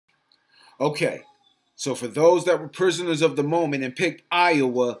Okay, so for those that were prisoners of the moment and picked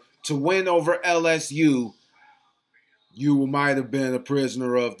Iowa to win over LSU, you might have been a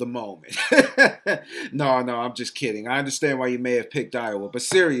prisoner of the moment. No, I'm just kidding. I understand why you may have picked Iowa, but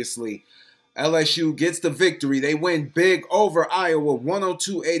seriously, LSU gets the victory. They win big over Iowa,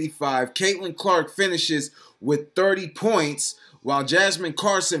 102-85. Caitlin Clark finishes with 30 points, while Jasmine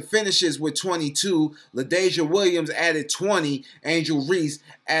Carson finishes with 22. LaDasia Williams added 20. Angel Reese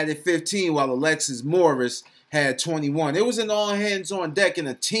added 15, while Alexis Morris had 21. It was an all-hands-on-deck and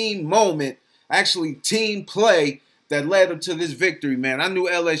a team moment, actually team play, that led them to this victory, man. I knew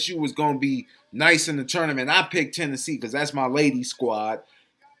LSU was going to be nice in the tournament. I picked Tennessee because that's my lady squad.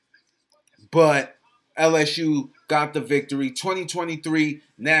 But LSU got the victory. 2023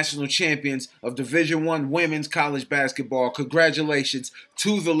 national champions of Division I women's college basketball. Congratulations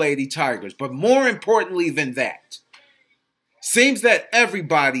to the Lady Tigers. But more importantly than that, seems that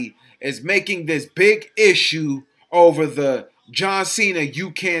everybody is making this big issue over the John Cena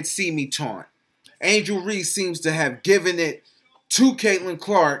 "You Can't See Me" taunt. Angel Reese seems to have given it to Caitlin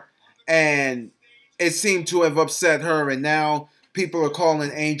Clark, and it seemed to have upset her, and now people are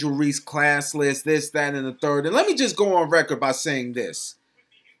calling Angel Reese classless, this, that, and the third. And let me just go on record by saying this.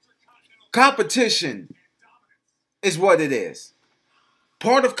 Competition is what it is.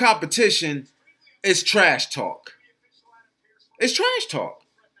 Part of competition is trash talk. It's trash talk.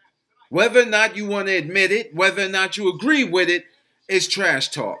 Whether or not you want to admit it, whether or not you agree with it, it's trash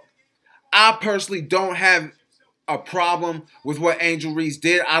talk. I personally don't have a problem with what Angel Reese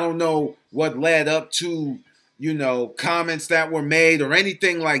did. I don't know what led up to, comments that were made or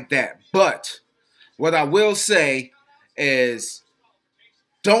anything like that. But what I will say is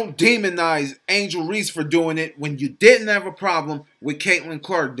don't demonize Angel Reese for doing it when you didn't have a problem with Caitlin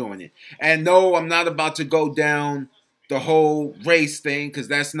Clark doing it. And no, I'm not about to go down the whole race thing because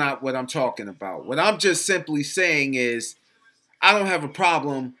that's not what I'm talking about. What I'm just simply saying is I don't have a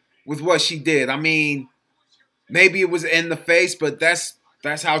problem with what she did. I mean, maybe it was in the face, but that's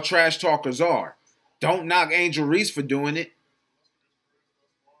how trash talkers are. Don't knock Angel Reese for doing it.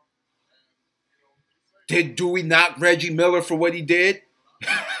 Do we knock Reggie Miller for what he did?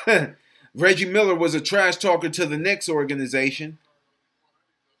 Reggie Miller was a trash talker to the Knicks organization.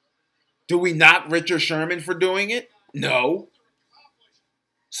 Do we knock Richard Sherman for doing it? No.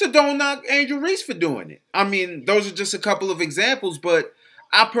 So don't knock Angel Reese for doing it. I mean, those are just a couple of examples, but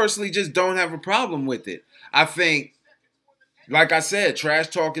I personally just don't have a problem with it. I think, like I said, trash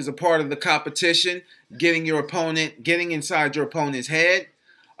talk is a part of the competition, getting inside your opponent's head.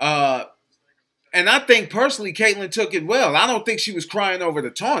 And I think personally Caitlin took it well. I don't think she was crying over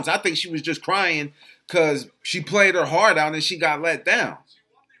the taunts. I think she was just crying because she played her heart out and she got let down.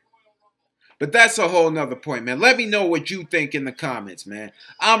 But that's a whole nother point, man. Let me know what you think in the comments, man.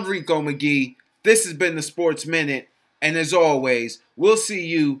 I'm Rico McGee. This has been the Sports Minute. And as always, we'll see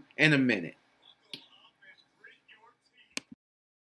you in a minute.